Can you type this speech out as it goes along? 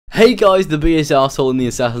Hey guys, the biggest arsehole in the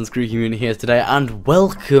Assassin's Creed community here today, and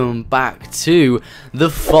welcome back to the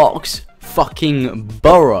Fox fucking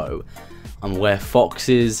Burrow. I'm aware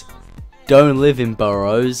foxes don't live in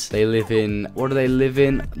burrows. They live in, what do they live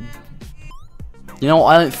in? You know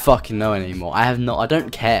what, I don't fucking know anymore. I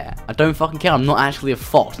don't care. I don't fucking care. I'm not actually a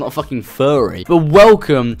fox, not a fucking furry. But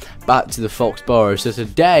welcome back to the Fox Burrow. So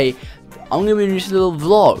today, I'm gonna be doing just a little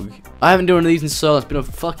vlog. I haven't done one of these in so long, it's been a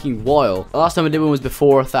fucking while. The last time I did one was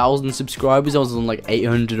before 1,000 subscribers. I was on like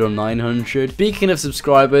 800 or 900. Speaking of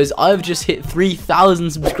subscribers, I've just hit 3,000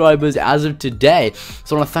 subscribers as of today.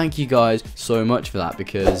 So I want to thank you guys so much for that,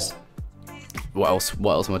 because what else am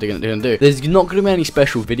I gonna do? There's not gonna be any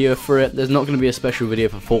special video for it. There's not gonna be a special video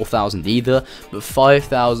for 4,000 either. But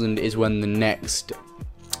 5,000 is when the next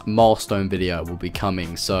milestone video will be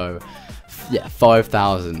coming. So yeah,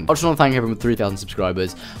 5,000. I just want to thank everyone with 3,000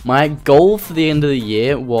 subscribers. My goal for the end of the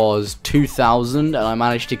year was 2,000, and I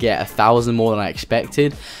managed to get 1,000 more than I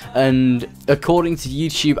expected. And according to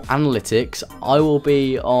YouTube analytics, I will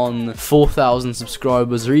be on 4,000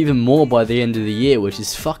 subscribers or even more by the end of the year, which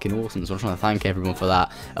is fucking awesome. So I'm trying to thank everyone for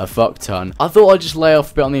that a fuck ton. I thought I'd just lay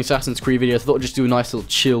off a bit on the Assassin's Creed videos. I thought I'd just do a nice little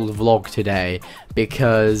chilled vlog today,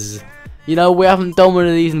 because you know, we haven't done one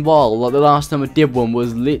of these in a while. Like, the last time I did one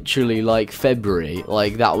was literally like February.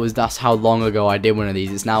 Like, that's how long ago I did one of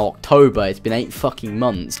these. It's now October. It's been 8 fucking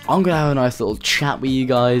months. I'm gonna have a nice little chat with you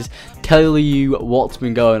guys, tell you what's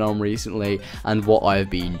been going on recently and what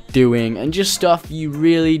I've been doing, and just stuff you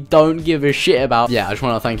really don't give a shit about. Yeah, I just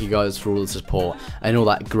want to thank you guys for all the support and all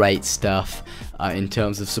that great stuff. In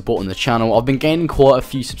terms of supporting the channel, I've been gaining quite a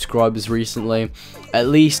few subscribers recently, at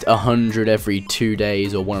least 100 every 2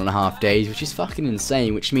 days or 1.5 days, which is fucking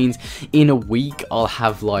insane. Which means in a week I'll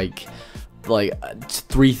have like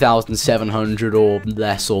 3,700 or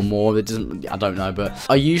less or more. It doesn't, I don't know, but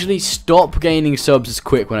I usually stop gaining subs as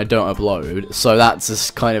quick when I don't upload, so that's this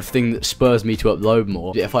kind of thing that spurs me to upload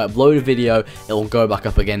more. If I upload a video, it'll go back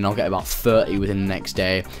up again and I'll get about 30 within the next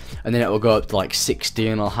day, and then it will go up to like 60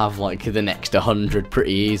 and I'll have like the next 100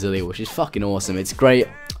 pretty easily, which is fucking awesome. It's great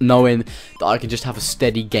knowing that I can just have a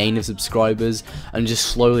steady gain of subscribers and just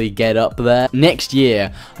slowly get up there. Next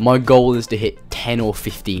year, my goal is to hit 10 or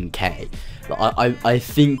 15k. I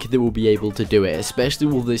think that we'll be able to do it, especially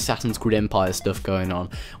with all the Assassin's Creed Empire stuff going on.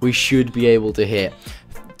 We should be able to hit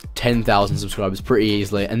 10,000 subscribers pretty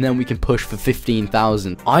easily, and then we can push for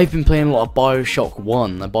 15,000. I've been playing a lot of Bioshock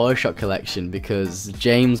 1, the Bioshock collection, because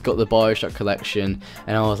James got the Bioshock collection,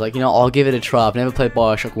 and I was like, you know, I'll give it a try. I've never played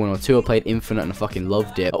Bioshock 1 or 2, I played Infinite and I fucking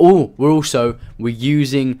loved it. Oh, we're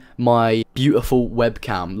using my beautiful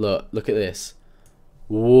webcam. Look at this.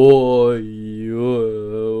 Whoa,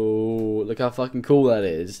 look how fucking cool that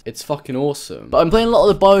is. It's fucking awesome. But I'm playing a lot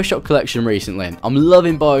of the Bioshock collection recently. I'm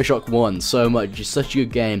loving Bioshock 1 so much. It's such a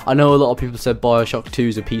good game. I know a lot of people said Bioshock 2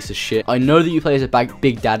 is a piece of shit. I know that you play as a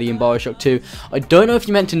big daddy in Bioshock 2. I don't know if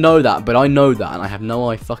you meant to know that, but I know that, and I have no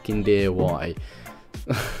idea why.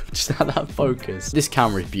 Just that focus. This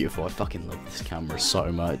camera is beautiful. I fucking love this camera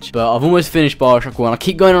so much. But I've almost finished Bioshock 1. I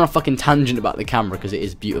keep going on a fucking tangent about the camera because it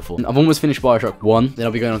is beautiful. I've almost finished Bioshock 1. Then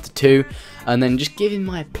I'll be going on to 2. And then just giving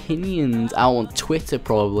my opinions out on Twitter,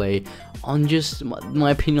 probably, on just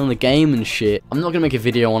my opinion on the game and shit. I'm not going to make a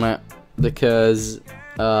video on it because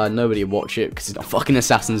nobody will watch it because it's not fucking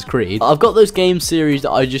Assassin's Creed. I've got those game series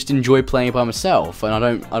that I just enjoy playing by myself, and I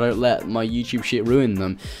don't let my YouTube shit ruin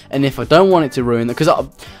them. And if I don't want it to ruin them, because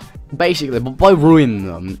basically, by ruin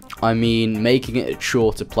them, I mean making it a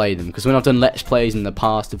chore to play them. Because when I've done Let's Plays in the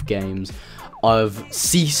past of games, I've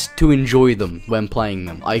ceased to enjoy them when playing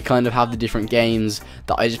them. I kind of have the different games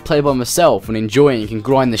that I just play by myself and enjoy, and you can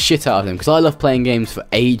grind the shit out of them, because I love playing games for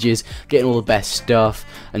ages, getting all the best stuff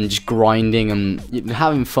and just grinding and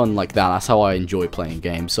having fun like that. That's how I enjoy playing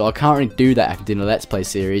games. So I can't really do that after doing a Let's Play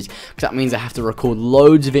series, because that means I have to record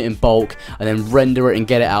loads of it in bulk and then render it and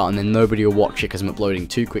get it out, and then nobody will watch it because I'm uploading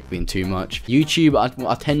too quickly and too much. YouTube, I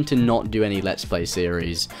tend to not do any Let's Play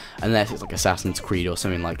series unless it's like Assassin's Creed or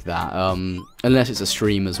something like that. Unless it's a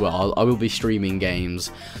stream as well. I will be streaming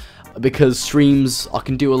games, because streams, I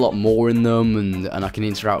can do a lot more in them, and I can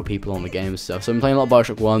interact with people on the game and stuff. So I'm playing a lot of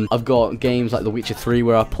Bioshock 1. I've got games like The Witcher 3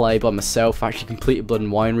 where I play by myself. I actually completed Blood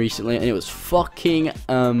and Wine recently, and it was fucking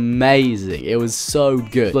amazing. It was so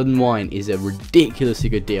good. Blood and Wine is a ridiculously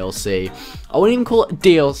good DLC. I wouldn't even call it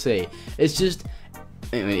DLC. It's just,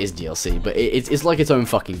 I mean, it is DLC, but it's like its own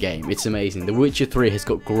fucking game. It's amazing. The Witcher 3 has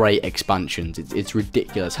got great expansions. It's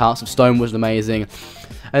ridiculous. Hearts of Stone was amazing.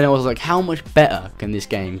 And I was like, how much better can this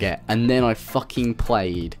game get? And then I fucking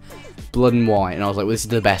played Blood and Wine, and I was like, well, this is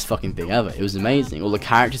the best fucking thing ever. It was amazing. All the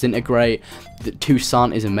characters integrate. The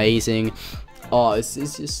Toussaint is amazing. Oh, it's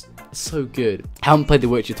just so good. I haven't played The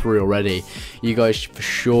Witcher 3 already. You guys should for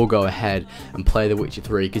sure go ahead and play The Witcher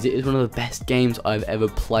 3 because it is one of the best games I've ever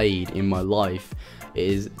played in my life. It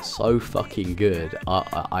is so fucking good.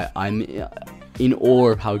 I'm in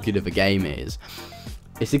awe of how good of a game it is.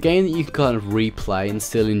 It's a game that you can kind of replay and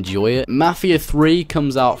still enjoy it. Mafia 3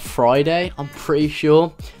 comes out Friday, I'm pretty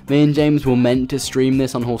sure. Me and James were meant to stream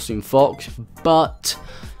this on LongEaredFox, but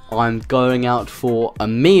I'm going out for a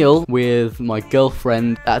meal with my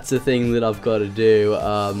girlfriend. That's the thing that I've got to do,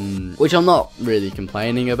 which I'm not really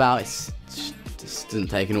complaining about. It just doesn't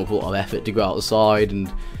take an awful lot of effort to go outside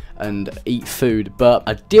and eat food. But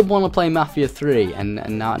I did want to play Mafia 3, and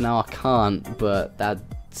now I can't, but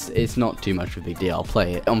it's not too much of a big deal. I'll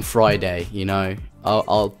play it on Friday, you know.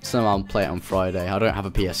 I'll somehow play it on Friday. I don't have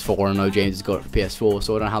a PS4. I know James has got it for PS4,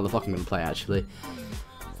 so I don't know how the fuck I'm gonna play actually.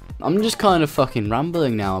 I'm just kind of fucking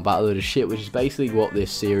rambling now about a load of shit, which is basically what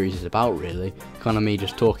this series is about, really. Kind of me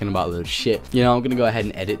just talking about a load of shit. You know, I'm gonna go ahead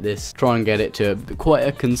and edit this, try and get it to quite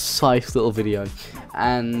a concise little video.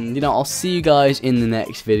 And, you know, I'll see you guys in the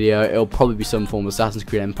next video. It'll probably be some form of Assassin's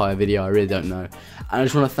Creed Empire video, I really don't know. And I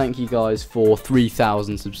just want to thank you guys for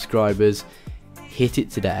 3,000 subscribers. Hit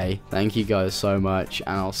it today. Thank you guys so much,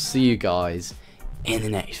 and I'll see you guys in the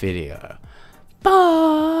next video.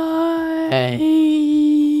 Bye!